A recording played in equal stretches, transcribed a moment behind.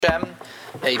Hashem,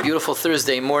 a beautiful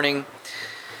Thursday morning,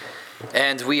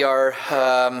 and we are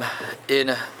in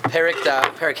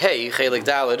Perek Hey, Chelik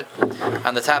Daled,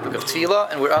 on the topic of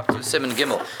Tefillah, and we're up to Siman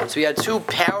Gimel. So we had two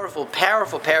powerful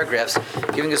paragraphs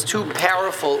giving us two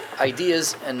powerful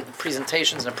ideas and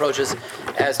presentations and approaches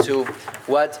as to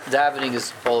what davening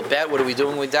is all about. What are we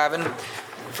doing with daven?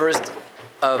 First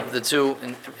of the two,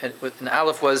 in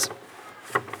Aleph, was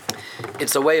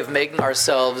it's a way of making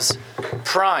ourselves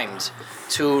primed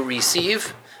to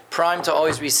receive, primed to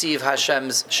always receive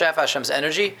Hashem's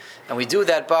energy, and we do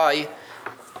that by,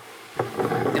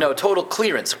 total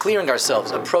clearing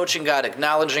ourselves, approaching God,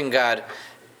 acknowledging God,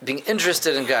 being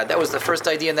interested in God. That was the first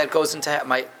idea, and that goes into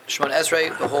my Shemone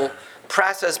Esrei, the whole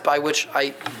process by which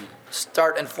I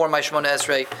start and form my Shemone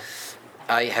Esrei.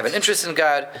 I have an interest in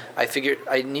God. I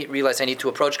realize I need to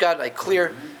approach God. I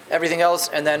clear everything else,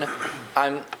 and then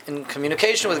I'm in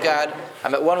communication with God.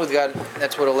 I'm at one with God.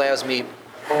 That's what allows me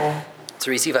to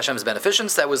receive Hashem's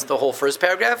beneficence. That was the whole first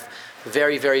paragraph.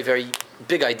 Very, very, very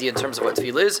big idea in terms of what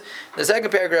tefillah is. The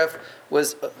second paragraph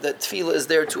was that tefillah is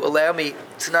there to allow me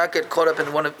to not get caught up in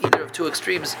either of two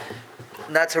extremes,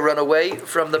 not to run away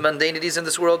from the mundanities in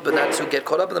this world, but not to get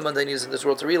caught up in the mundanities in this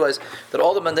world, to realize that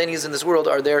all the mundanities in this world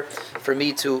are there for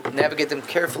me to navigate them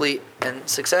carefully and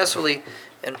successfully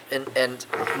and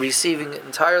receiving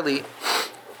entirely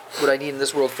what I need in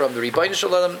this world from the Ribbono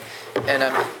Shel Olam, and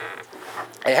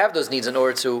I have those needs in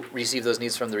order to receive those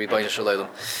needs from the Ribbono Shel Olam.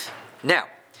 Now,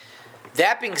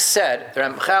 that being said, the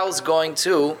Ramchal is going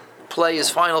to play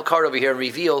his final card over here and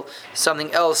reveal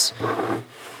something else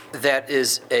that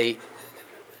is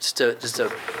just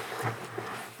a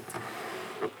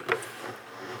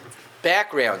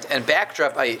background and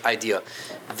backdrop idea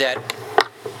that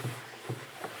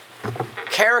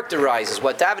characterizes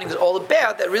what davening is all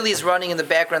about, that really is running in the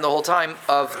background the whole time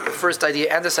of the first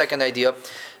idea and the second idea,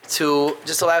 to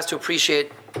just allow us to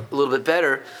appreciate a little bit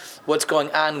better what's going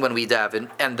on when we daven,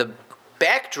 and the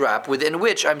backdrop within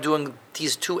which I'm doing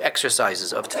these two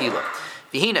exercises of tefillah.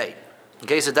 V'hinei, in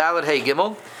case of Dalet Hey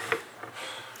Gimel,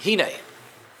 Hinei.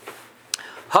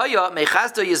 Haya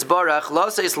mechazdo yizbarach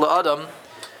laseis la'adam.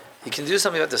 You can do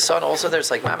something about the sun also there.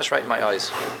 It's like mamish right in my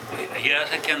eyes.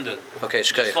 Yes, I can do. Okay,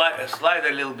 shkei. Slide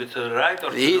a little bit to the right or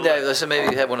to the V'hinei, left. listen,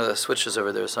 maybe you have one of the switches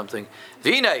over there or something.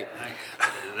 V'hinei.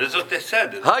 That's what they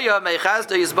said. Haya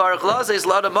mechazdo yizbarach laseis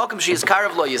la'adam mokum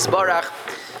she'yizkarev lo yizbarach.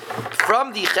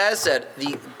 From the chesed,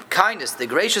 the kindness, the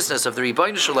graciousness of the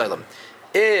Ribbono Shel Olam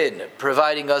in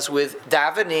providing us with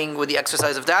davening, with the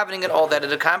exercise of davening and all that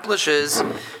it accomplishes,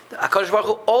 HaKadosh Baruch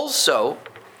Hu also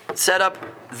set up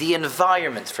the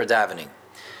environment for davening,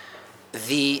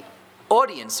 the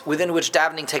audience within which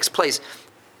davening takes place.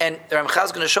 And the Ramchal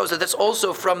is going to show us that that's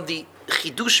also from the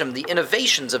chidushim, the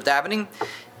innovations of davening,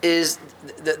 is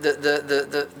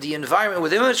the environment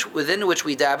within which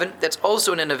we daven. That's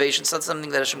also an innovation. It's not something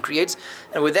that Hashem creates.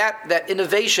 And with that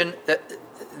innovation, that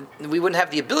we wouldn't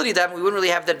have the ability to daven, we wouldn't really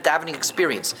have that davening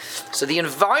experience. So the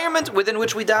environment within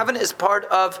which we daven is part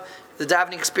of the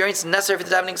davening experience, necessary for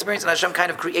the davening experience, and Hashem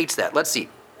kind of creates that. Let's see.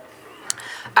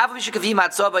 Even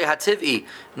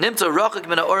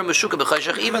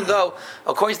though,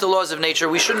 according to the laws of nature,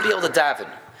 we shouldn't be able to daven.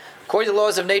 According to the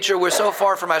laws of nature, we're so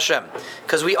far from Hashem,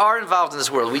 because we are involved in this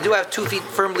world. We do have 2 feet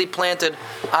firmly planted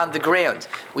on the ground.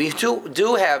 We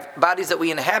do have bodies that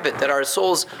we inhabit, that our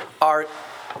souls are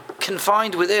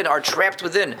confined within, are trapped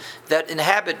within, that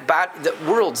inhabit the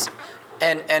worlds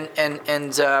and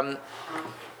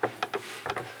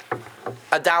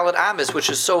Adalat Amis, which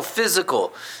is so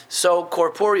physical, so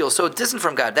corporeal, so distant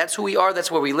from God. That's who we are, that's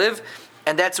where we live,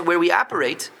 and that's where we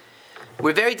operate.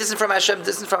 We're very distant from Hashem,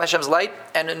 distant from Hashem's light,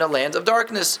 and in a land of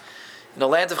darkness, in a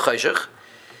land of chayshach.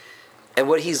 And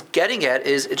what he's getting at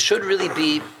is, it should really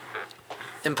be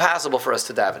impossible for us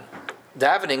to daven.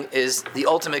 Davening is the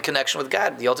ultimate connection with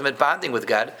God, the ultimate bonding with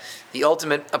God, the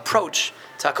ultimate approach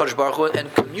to HaKadosh Baruch Hu and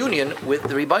communion with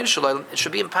the Ribbono Shel Olam. It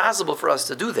should be impossible for us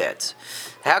to do that.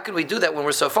 How can we do that when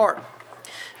we're so far?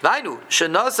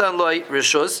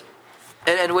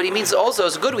 And what he means also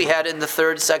is good. We had in the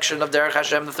third section of Derech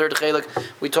Hashem, the third chelik,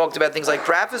 we talked about things like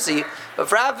prophecy. But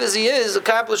prophecy is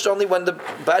accomplished only when the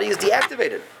body is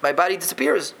deactivated. My body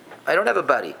disappears. I don't have a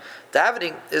body.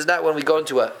 Davening is not when we go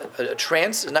into a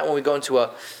trance. It's not when we go into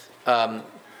davening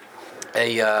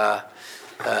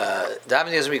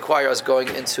doesn't require us going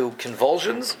into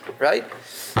convulsions, right?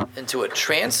 Into a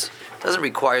trance. It doesn't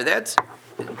require that.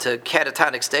 Into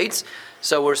catatonic states.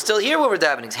 So we're still here when we're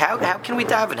davening. How can we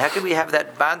daven? How can we have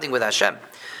that bonding with Hashem?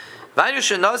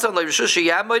 Hashem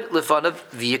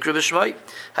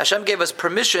gave us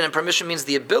permission, and permission means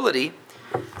the ability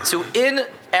to, in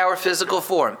our physical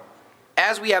form,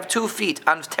 as we have 2 feet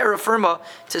on terra firma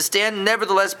to stand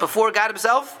nevertheless before God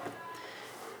himself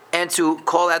and to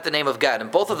call out the name of God.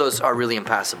 And both of those are really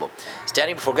impossible.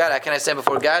 Standing before God, how can I stand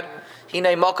before God?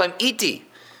 Hinei malkam iti.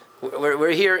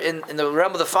 We're here in the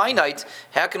realm of the finite.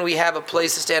 How can we have a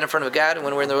place to stand in front of God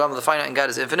when we're in the realm of the finite and God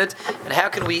is infinite? And how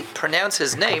can we pronounce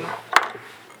his name?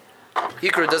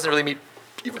 Ikra doesn't really mean,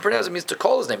 even pronounce it means to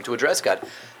call his name, to address God.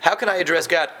 How can I address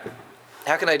God?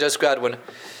 How can I address God when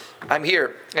I'm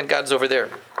here and God's over there?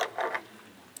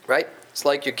 Right? It's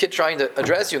like your kid trying to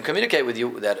address you and communicate with you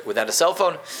without a cell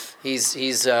phone. He's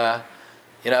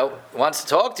wants to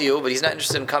talk to you, but he's not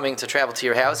interested in coming to travel to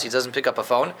your house. He doesn't pick up a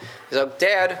phone. He's like,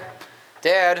 Dad,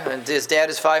 and his dad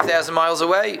is 5,000 miles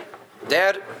away.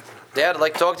 Dad, I'd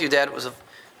like to talk to you. Dad was a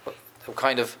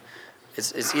kind of,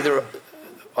 it's either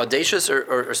audacious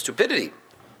or stupidity.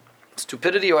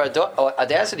 Stupidity or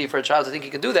audacity for a child to think he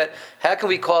can do that. How can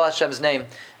we call Hashem's name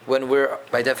when we're,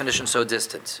 by definition, so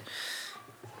distant?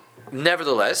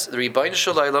 Nevertheless, the Rebbeinu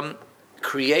Shalom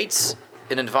creates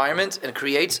an environment and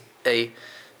creates a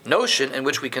notion in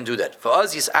which we can do that.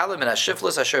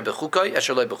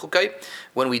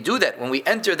 When we do that, when we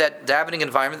enter that davening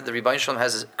environment that the Rebbeinu Shalom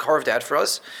has carved out for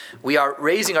us, we are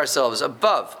raising ourselves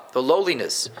above the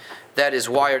lowliness that is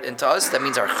wired into us. That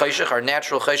means our chayshich, our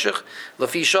natural chayshich,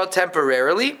 lefisha,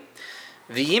 temporarily.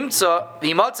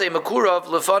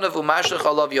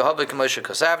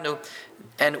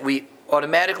 And we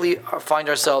automatically find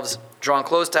ourselves drawn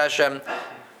close to Hashem,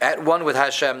 at one with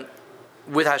Hashem,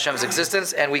 with Hashem's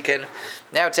existence, and we can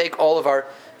now take all of our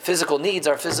physical needs,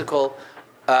 our physical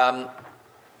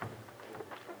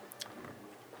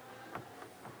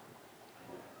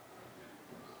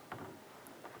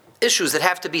issues that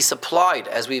have to be supplied,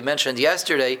 as we mentioned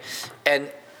yesterday,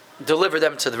 and deliver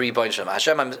them to the Rebbeinu Shalom.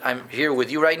 Hashem, I'm here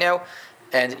with you right now,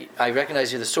 and I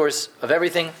recognize you're the source of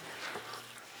everything.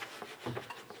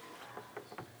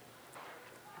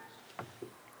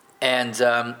 And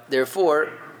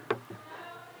therefore,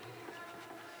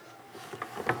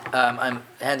 I'm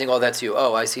handing all that to you.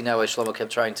 Oh, I see now why Shlomo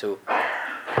kept trying to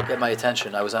get my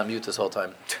attention. I was on mute this whole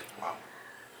time. Wow.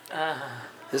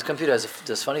 This computer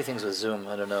does funny things with Zoom.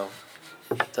 I don't know.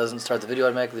 It doesn't start the video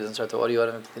automatically. It doesn't start the audio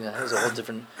automatically. It has a whole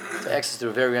different access through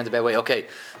a very roundabout way. Okay.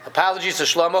 Apologies to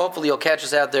Shlomo. Hopefully you'll catch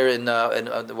us out there in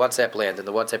the WhatsApp land, in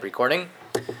the WhatsApp recording.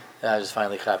 I just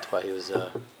finally clapped while he was...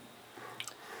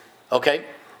 Okay.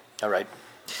 All right.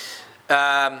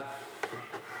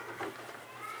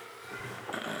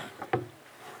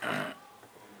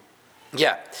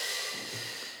 Yeah.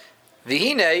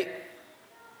 Vihine,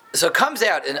 so it comes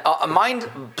out a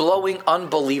mind-blowing,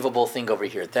 unbelievable thing over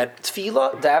here. That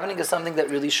tefillah, davening, is something that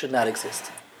really should not exist.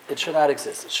 It should not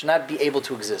exist. It should not be able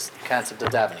to exist, the concept of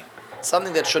davening. It's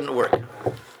something that shouldn't work. It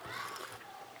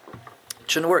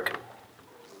shouldn't work.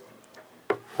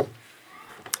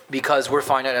 Because we're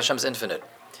finite, Hashem's infinite.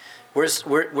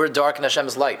 We're dark and Hashem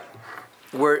is light.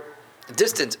 We're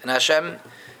distant and Hashem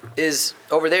is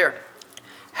over there.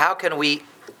 How can we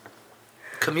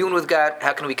commune with God?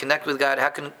 How can we connect with God? How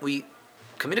can we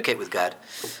communicate with God?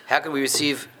 How can we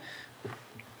receive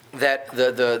that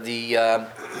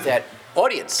that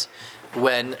audience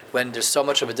when there's so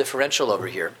much of a differential over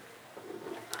here?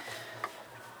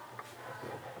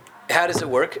 How does it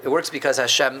work? It works because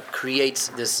Hashem creates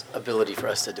this ability for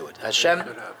us to do it. Hashem.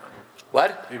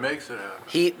 What? He makes it happen.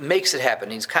 He makes it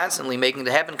happen. He's constantly making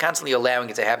it happen, constantly allowing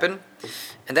it to happen.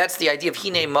 And that's the idea of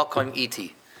Hinei Makom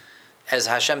Iti, as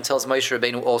Hashem tells Moshe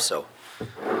Rabbeinu also.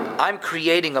 I'm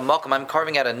creating a makom, I'm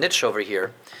carving out a niche over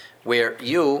here where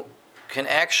you can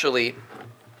actually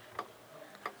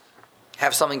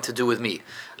have something to do with me.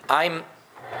 I'm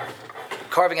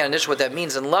carving out a niche. What that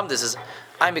means in Lamdis is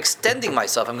I'm extending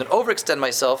myself. I'm going to overextend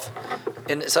myself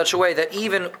in such a way that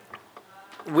even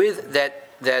with that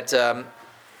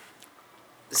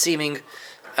seeming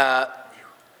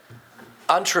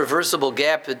untraversable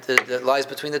gap that lies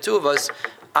between the two of us,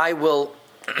 I will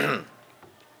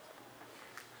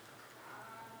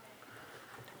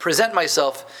present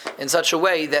myself in such a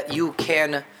way that you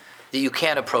can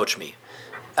approach me.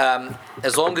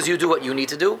 As long as you do what you need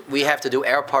to do, we have to do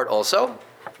our part also.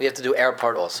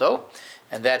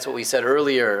 And that's what we said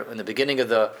earlier in the beginning of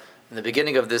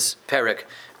this parak.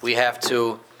 We have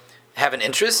to have an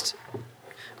interest.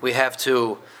 We have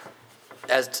to,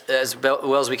 as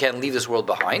well as we can, leave this world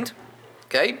behind.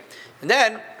 Okay, and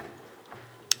then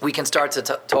we can start to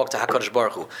talk to Hakadosh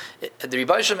Baruch Hu. The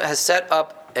Rebbeinu Shalom has set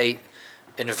up an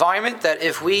environment that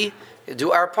if we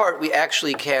do our part, we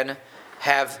actually can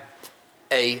have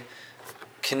a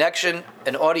connection,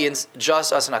 an audience,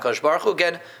 just us and Hakadosh Baruch Hu,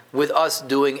 again, with us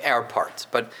doing our part.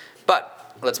 But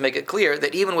let's make it clear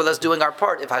that even with us doing our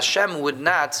part, if Hashem would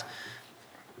not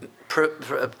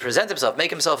present himself, make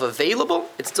himself available,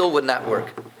 it still would not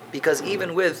work. Because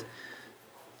even with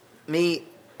me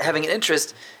having an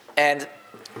interest and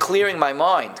clearing my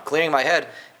mind, clearing my head,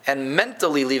 and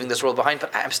mentally leaving this world behind, but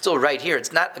I'm still right here.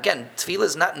 It's not, again, tefillah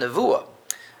is not nevuah.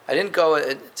 I didn't go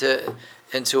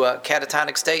into a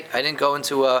catatonic state. I didn't go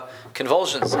into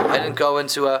convulsions. I didn't go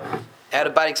into a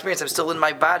out-of-body experience. I'm still in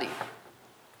my body.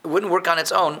 It wouldn't work on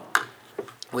its own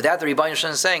without the Rebbeinu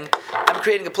Shalom saying, I'm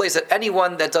creating a place that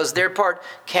anyone that does their part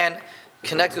can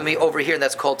connect with me over here, and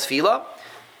that's called tefillah.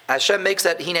 Hashem makes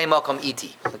that Hinei Malkam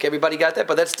Iti. Okay, everybody got that?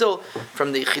 But that's still,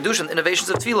 from the Chidush and innovations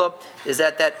of tefillah, is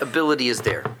that ability is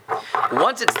there.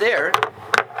 Once it's there,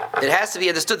 it has to be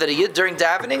understood that during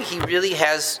davening, he really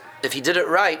has, if he did it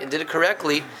right and did it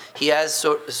correctly, he has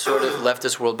sort of left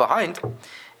this world behind,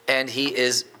 and he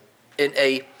is in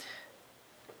a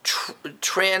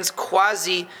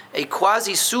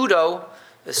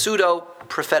pseudo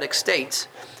prophetic state.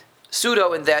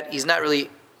 Pseudo in that he's not really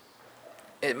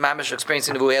mamish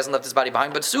experiencing the Nevuah, he hasn't left his body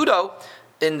behind, but pseudo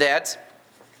in that,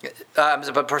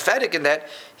 but prophetic in that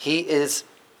he is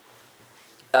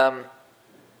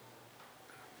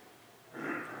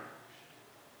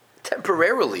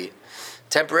temporarily,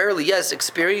 yes,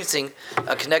 experiencing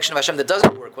a connection of Hashem that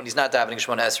doesn't work when he's not davening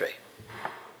Shemone Esrei.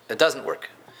 It doesn't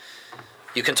work.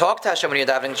 You can talk to Hashem when you're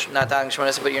not davening Shemone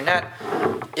Esrei, but you're not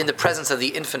in the presence of the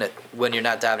infinite when you're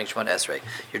not davening Shemone Esrei.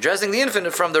 You're addressing the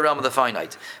infinite from the realm of the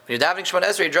finite. When you're davening Shemone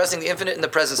Esrei, you're addressing the infinite in the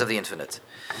presence of the infinite.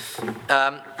 It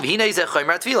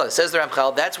says the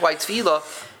Ramchal, that's why tefillah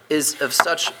is of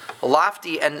such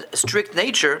lofty and strict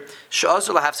nature.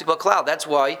 That's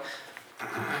why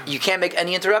you can't make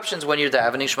any interruptions when you're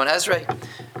davening Shemone Esrei.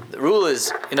 The rule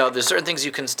is, there's certain things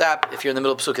you can stop if you're in the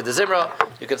middle of Pesukah de Zimra.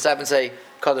 You can stop and say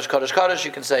Kadosh, Kadosh, Kadosh.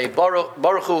 You can say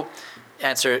Baruch Hu,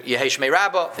 answer Yehei Shmei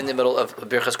Rabbah in the middle of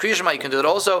Birchas Kriya Shema. You can do it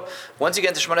also. Once you get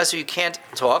into Shemone Esrei, you can't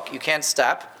talk, you can't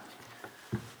stop.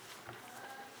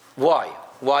 Why?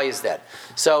 Why is that?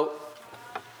 So,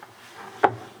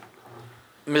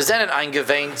 we're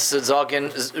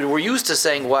used to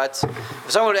saying what?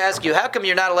 If someone would ask you, how come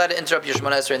you're not allowed to interrupt your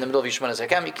Shemone Esrei in the middle of your Shemone Esrei?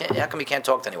 How come you can't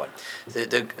talk to anyone?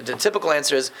 The typical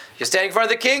answer is, you're standing in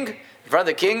front of the king. In front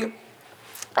of the king,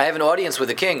 I have an audience with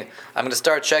the king. I'm going to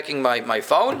start checking my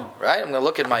phone, right? I'm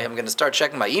going to start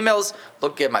checking my emails,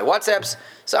 look at my WhatsApps.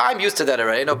 So I'm used to that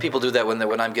already. I know people do that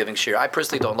when I'm giving shir. I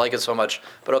personally don't like it so much,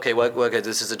 but okay,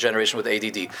 this is a generation with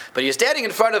ADD. But you're standing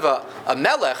in front of a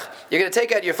melech, you're going to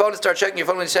take out your phone and start checking your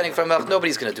phone when you're standing in front of a melech.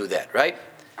 Nobody's going to do that, right?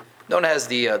 No one has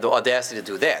the audacity to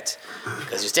do that.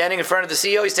 Because you're standing in front of the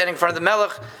CEO, you're standing in front of the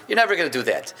melech, you're never going to do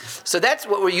that. So that's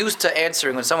what we're used to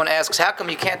answering when someone asks, how come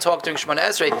you can't talk during Shemone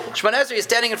Esrei? Shemone Esrei, you're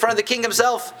standing in front of the king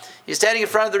himself. You're standing in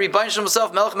front of the Rebbeinu Shalom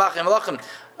himself, Melech Malchim Melachim.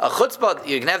 A chutzpah,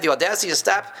 you can have the audacity to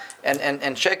stop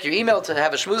and check your email to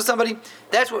have a shmooze with somebody.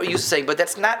 That's what we're used to saying, but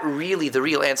that's not really the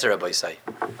real answer, Rabbi Yisai.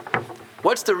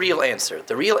 What's the real answer?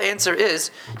 The real answer is,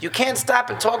 you can't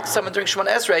stop and talk to someone during Shemone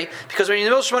Esrei, because when you're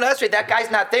in the middle of Shemone Esrei, that guy's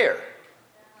not there.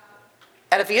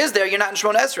 And if he is there, you're not in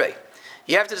Shemone Esrei.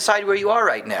 You have to decide where you are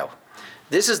right now.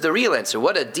 This is the real answer.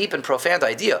 What a deep and profound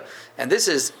idea. And this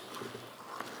is,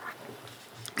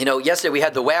 yesterday we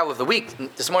had the wow of the week.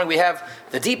 This morning we have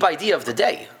the deep idea of the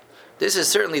day. This is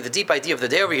certainly the deep idea of the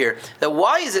day over here. That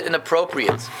why is it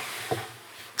inappropriate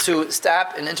to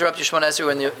stop and interrupt your Shemone Esrei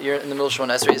when you're in the middle of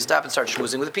Shemone Esrei, to stop and start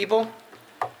schmoozing with people?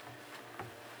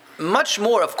 Much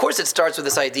more, of course it starts with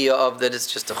this idea of that it's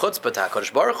just a chutzpah to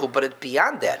HaKadosh Baruch Hu, but it's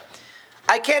beyond that.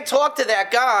 I can't talk to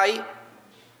that guy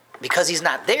because he's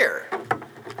not there.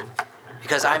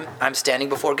 Because I'm standing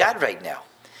before God right now.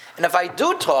 And if I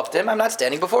do talk to him, I'm not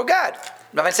standing before God.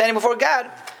 If I'm standing before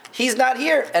God, he's not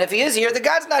here. And if he is here, the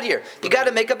God's not here. You got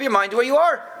to make up your mind where you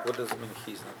are. What does it mean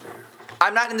he's not there?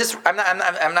 I'm not in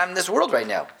this world right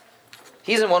now.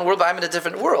 He's in one world, but I'm in a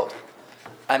different world.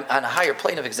 I'm on a higher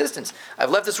plane of existence.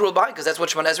 I've left this world behind because that's what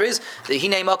Shemone Esrei is. The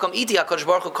Hinei Malkam Iti, HaKadosh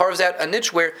Baruch Hu carves out a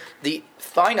niche where the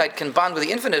finite can bond with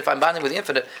the infinite. If I'm bonding with the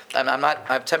infinite,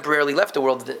 I've temporarily left the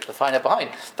world, the finite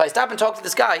behind. If I stop and talk to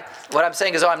this guy, what I'm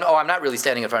saying is, I'm not really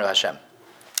standing in front of Hashem.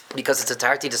 Because it's a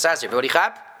tarti desasser. Everybody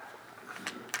chap?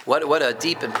 What a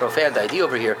deep and profound idea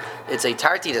over here. It's a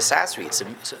tarti desasser.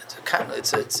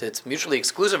 It's mutually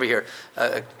exclusive over here.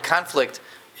 A conflict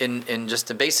in just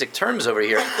the basic terms over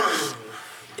here.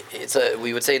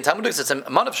 We would say in Talmudics, it's a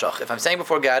manavshach. If I'm standing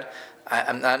before God,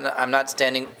 I'm not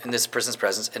standing in this person's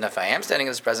presence. And if I am standing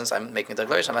in his presence, I'm making a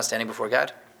declaration, I'm not standing before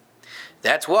God.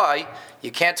 That's why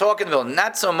you can't talk in the middle.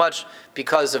 Not so much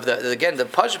because of the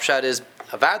Pashut Pshat is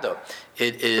avado.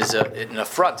 It is an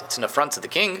affront. It's an affront to the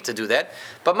king to do that.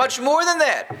 But much more than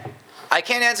that. I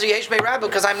can't answer Yesh Mei Rabba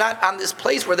because I'm not on this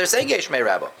place where they're saying Yesh Mei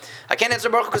Rabba. I can't answer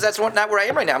Baruch because that's not where I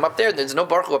am right now. I'm up there. There's no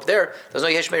Baruch Hu up there. There's no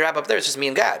Yesh Mei Rabba up there. It's just me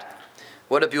and God.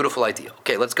 What a beautiful idea.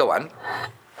 Okay, let's go on.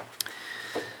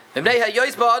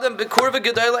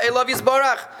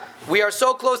 We are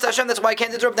so close to Hashem, that's why I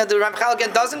can't interrupt. Now the Ramchal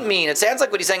again doesn't mean, it sounds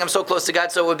like what he's saying, I'm so close to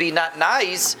God, so it would be not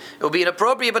nice, it would be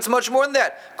inappropriate, but it's much more than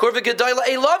that.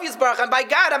 I love Yisbarach, and by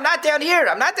God, I'm not down here,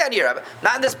 I'm not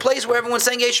in this place where everyone's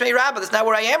saying Yesh Mei Rabbah, that's not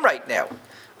where I am right now.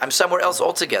 I'm somewhere else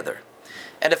altogether.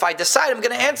 And if I decide I'm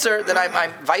going to answer, then I'm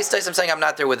saying I'm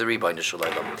not there with the Rebbe. That's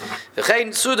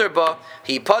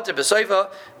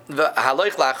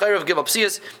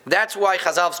why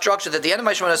Chazal structured at the end of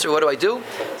my Shemone Esrei. What do?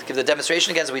 Let's give the demonstration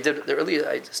again. So we did earlier.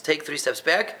 I just take 3 steps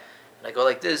back, and I go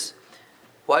like this.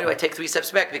 Why do I take 3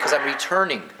 steps back? Because I'm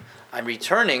returning. I'm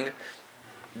returning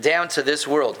down to this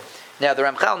world. Now the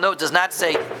Ramchal does not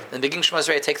say in the beginning of Shemone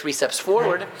Esrei I take 3 steps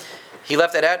forward. He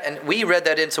left that out, and we read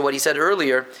that into what he said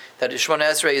earlier, that Shemone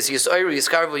Esrei is Yisayru,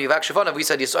 Yiskarvu, Yivak Shavonav. We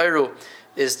said Yisayru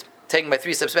is taking my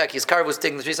 3 steps back, Yiskarvu is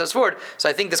taking the 3 steps forward. So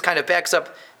I think this kind of backs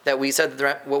up that we said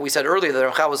what we said earlier,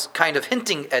 that Ramchal was kind of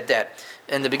hinting at that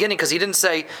in the beginning, because he didn't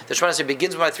say that Shemone Esrei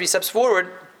begins with my 3 steps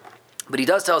forward, but he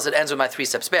does tell us it ends with my 3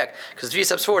 steps back. Because 3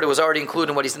 steps forward, it was already included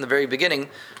in what he said in the very beginning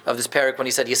of this parak when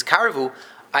he said Yiskarvu,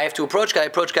 I have to approach God. I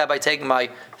approach God by taking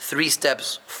my 3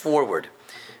 steps forward.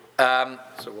 So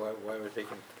why are we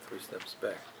taking 3 steps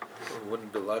back? It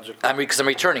wouldn't be logical. Because I'm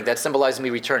returning. That symbolizes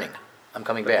me returning. I'm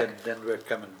coming back. Then we're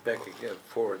coming back again,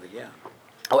 forward again.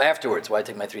 Oh, afterwards. Why I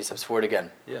take my 3 steps forward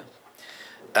again? Yeah.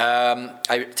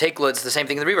 It's the same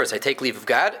thing in the reverse. I take leave of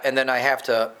God, and then I have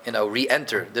to,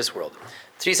 re-enter this world.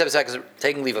 3 steps back is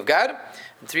taking leave of God,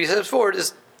 and 3 steps forward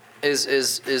is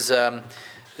the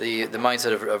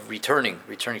mindset of returning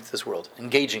to this world,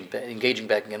 engaging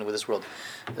back again with this world.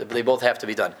 They both have to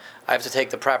be done. I have to take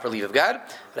the proper leave of God,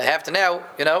 but I have to now,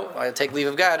 I take leave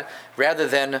of God rather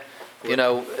than,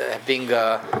 being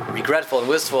regretful and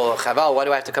wistful. Chaval, why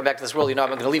do I have to come back to this world? I'm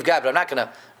going to leave God, but I'm not going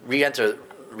to re-enter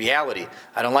reality.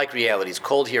 I don't like reality. It's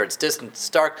cold here. It's distant. It's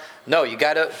dark. No, you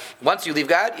got to. Once you leave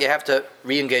God, you have to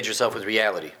re-engage yourself with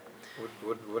reality.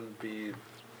 Wouldn't be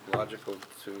logical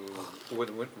to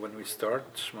when we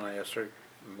start Shemone Esrei,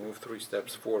 move 3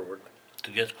 steps forward to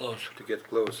get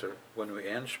closer. When we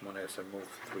end Shemone Esrei, move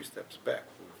 3 steps back.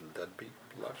 Wouldn't that be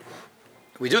logical?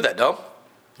 We do that, no?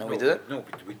 We do that? No,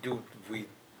 we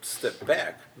step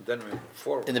back, then we move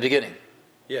forward. In the beginning.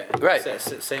 Yeah, right.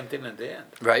 Same thing at the end.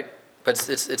 Right, but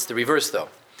it's the reverse though.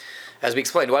 As we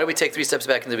explained, why do we take 3 steps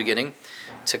back in the beginning?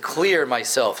 To clear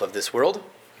myself of this world.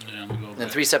 Yeah, and then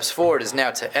 3 steps forward is now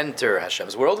to enter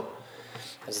Hashem's world.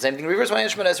 It's the same thing in reverse. When I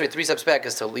Shemone Esrei, 3 steps back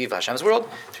is to leave Hashem's world.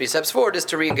 3 steps forward is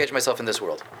to re-engage myself in this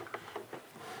world.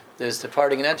 There's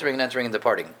departing and entering and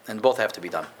departing. And both have to be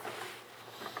done.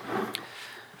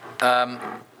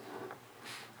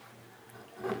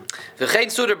 We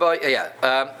take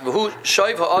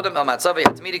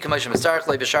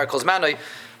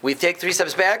 3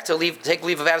 steps back to take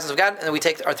leave of absence of God, and then we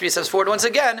take our 3 steps forward once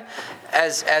again.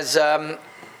 As Esrei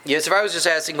was just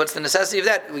asking, what's the necessity of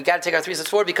that? We got to take our 3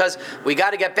 steps forward because we got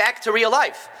to get back to real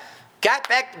life. Get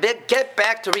back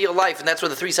to real life, and that's what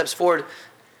the 3 steps forward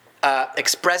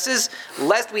expresses,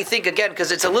 lest we think again,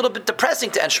 because it's a little bit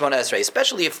depressing to end Shemone Esrei,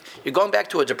 especially if you're going back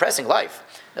to a depressing life.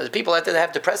 There's people out there that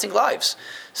have depressing lives.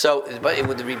 So, but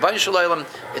with the Rebbeinu Shalom,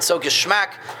 it's so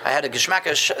geshmak. I had a geshmak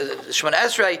Shemone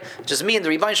Esrei. Just me and the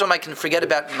Rebbeinu Shalom. I can forget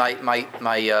about my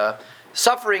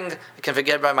suffering. I can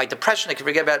forget about my depression. I can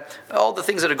forget about all the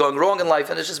things that are going wrong in life,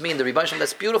 and it's just me and the Rebbeinu Shalom.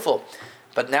 That's beautiful.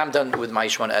 But now I'm done with my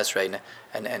Shemone Esrei,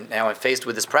 and now I'm faced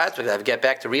with this prospect. I have to get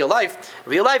back to real life.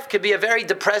 Real life could be a very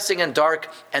depressing and dark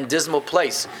and dismal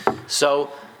place. So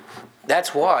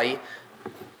that's why,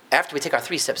 after we take our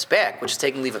 3 steps back, which is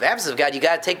taking leave of absence of God, you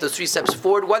got to take those 3 steps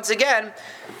forward once again.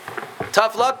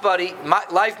 Tough luck, buddy.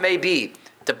 Life may be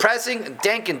depressing,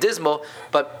 dank, and dismal,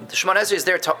 but the Shemone Esrei is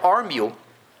there to arm you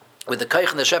with the kaich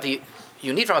and the shefa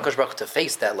you need from HaKadosh Baruch Hu to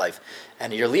face that life.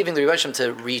 And you're leaving the Rebbeinu Shalom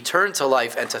to return to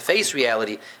life and to face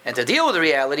reality and to deal with the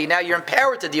reality. Now you're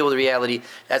empowered to deal with the reality.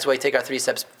 That's why we take our 3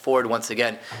 steps forward once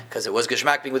again, because it was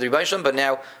Geshmak being with the Rebbeinu Shalom, but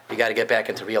now we got to get back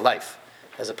into real life,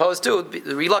 as opposed to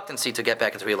the reluctancy to get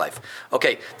back into real life.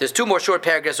 Okay, there's 2 more short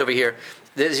paragraphs over here.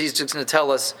 He's just going to tell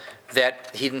us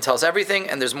that he didn't tell us everything,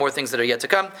 and there's more things that are yet to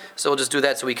come. So we'll just do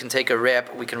that so we can take a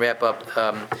wrap. We can wrap up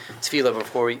Tefillah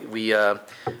before we the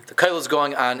Kollel is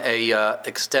going on a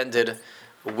extended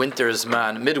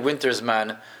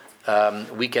midwintersman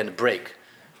weekend break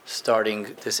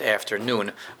starting this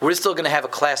afternoon. We're still going to have a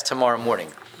class tomorrow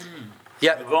morning.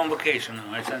 Yeah. I go on vacation now.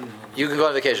 I send. You can go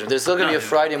on vacation. There's still going to be a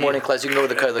Friday morning class. You can go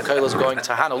to the Koil is going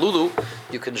to Honolulu.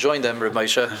 You can join them, Reb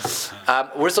Moshe.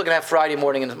 We're still going to have Friday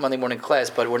morning and Monday morning class,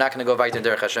 but we're not going to go right in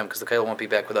Derech Hashem because the Koil won't be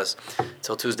back with us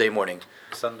until Tuesday morning.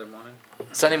 Sunday morning.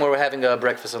 Sunday morning we're having a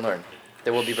breakfast and learn.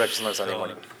 There will be breakfast and learn Sunday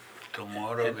morning.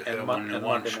 Tomorrow we have Monday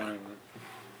lunch. morning.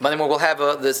 Monday morning we'll have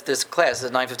this class,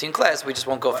 this 9:15 class. We just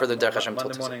won't go further in Derech Hashem until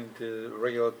Monday Tuesday. morning, the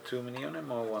regular 2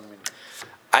 minyanim or 1 minyan?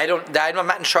 I'm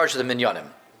not in charge of the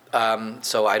minyanim,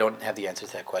 so I don't have the answer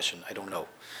to that question. I don't know.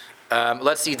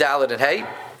 Let's see Dalit and Hey.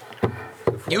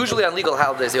 Usually on legal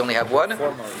holidays they only have one.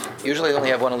 Usually they only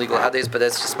have one on legal holidays, but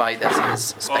that's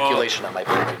speculation on my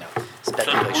part right now. So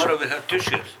Speculation. tomorrow we have 2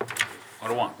 shifts.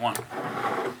 Or one.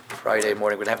 Friday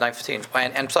morning we're gonna have 9:15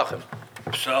 and Psachim.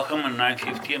 Psalm and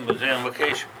 9:15, but they're on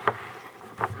vacation.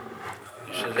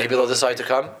 Maybe they'll decide to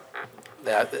come.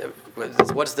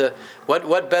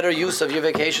 What better use of your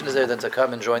vacation is there than to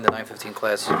come and join the 9:15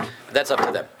 class? That's up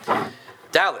to them.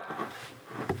 Dalit.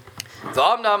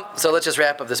 So let's just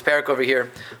wrap up this parak over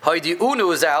here.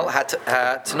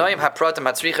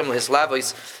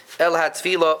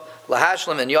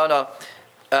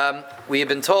 We have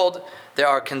been told there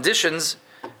are conditions,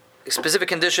 specific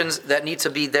conditions that need to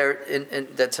be there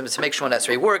that to make Shemone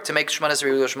Esrei work, to make Shemone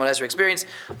Esrei experience.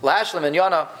 Lahashlim and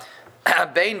Yana,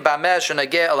 Bein Bamesh and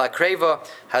Ageh Ala Kreva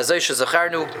Hazosh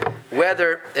Zacharnu.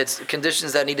 Whether it's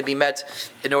conditions that need to be met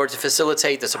in order to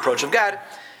facilitate this approach of God.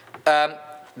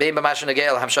 Whether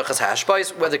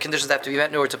conditions have to be met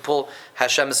in order to pull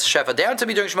Hashem's Shefa down to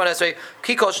be doing Shemone Esrei.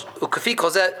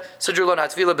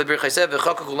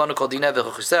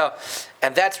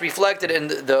 And that's reflected in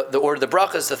the order of the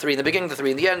brachas, the 3 in the beginning, the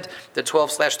 3 in the end, the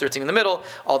 12/13 in the middle,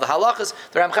 all the halachas.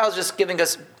 The Ramchal is just giving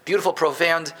us beautiful,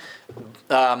 profound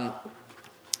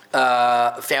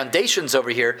foundations over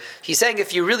here. He's saying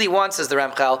if you really want, says the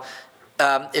Ramchal,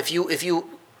 if you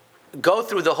go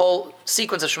through the whole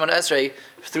sequence of Shemone Esrei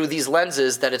through these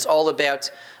lenses, that it's all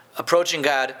about approaching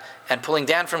God and pulling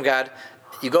down from God.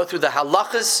 You go through the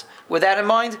halachas with that in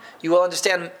mind, you will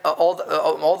understand all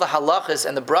the halachas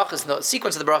and the brachas, and the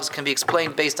sequence of the brachas can be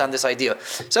explained based on this idea.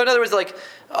 So in other words, like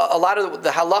a lot of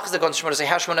the halachas that go into Shemone Esrei,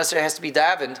 how Shemone Esrei has to be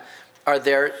davened, are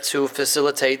there to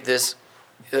facilitate this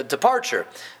departure.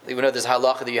 You know, there's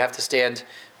halacha that you have to stand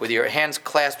with your hands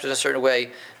clasped in a certain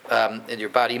way, and your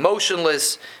body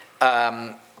motionless,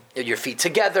 your feet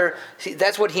together.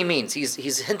 That's what he means.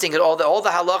 He's hinting at all the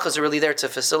halachas are really there to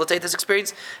facilitate this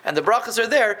experience, and the brachas are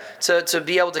there to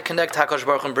be able to connect HaKadosh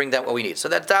Baruch Hu and bring down what we need. So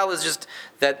that dal is just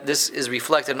that this is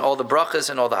reflected in all the brachas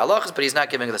and all the halachas, but he's not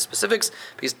giving the specifics.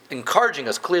 He's encouraging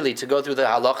us clearly to go through the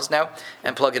halachas now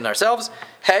and plug in ourselves.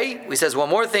 Hey, he says one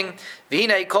more thing.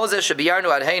 V'hinei kol zeh shebiyarnu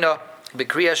adheina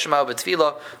b'kriyas shema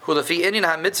b'tfila hu lefi inyan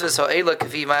ha-mitzvahs ha'ela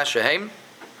k'fi ma shehem.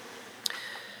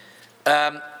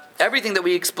 Everything that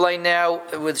we explain now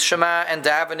with Shema and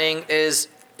davening is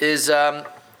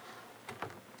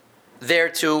there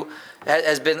to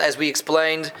has been, as we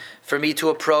explained, for me to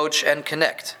approach and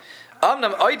connect. But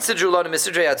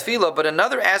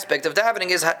another aspect of davening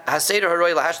is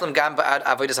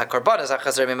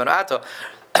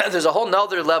there's a whole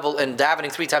nother level in davening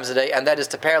 3 times a day, and that is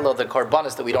to parallel the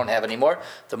korbanos that we don't have anymore,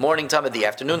 the morning tamid, the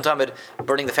afternoon tamid,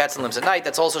 burning the fats and limbs at night.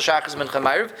 That's also shachas mincha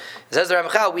ma'ariv. It says the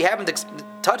Ramchal, we haven't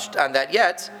touched on that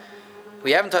yet.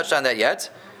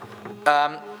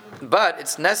 But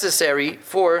it's necessary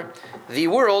for the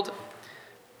world.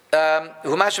 We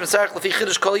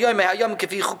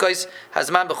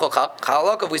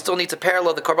still need to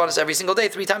parallel the korbanos every single day,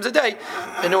 3 times a day,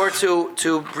 in order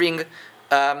to bring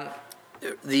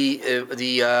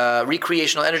the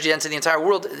recreational energy into the entire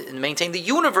world and maintain the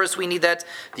universe. We need that.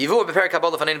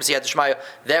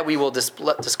 That we will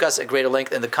discuss at greater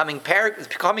length in the coming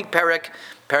Perek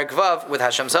Vav with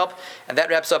Hashem's help, and that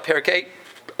wraps up Perek A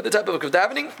at the top of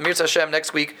davening. Mirza Hashem,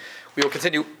 next week we will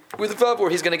continue with Vav, where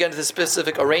he's going to get into the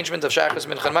specific arrangement of Shachris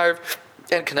Mincha and Ma'ariv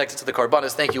and connect it to the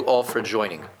Karbanas. Thank you all for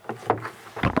joining.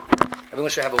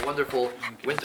 Everyone should have a wonderful winter.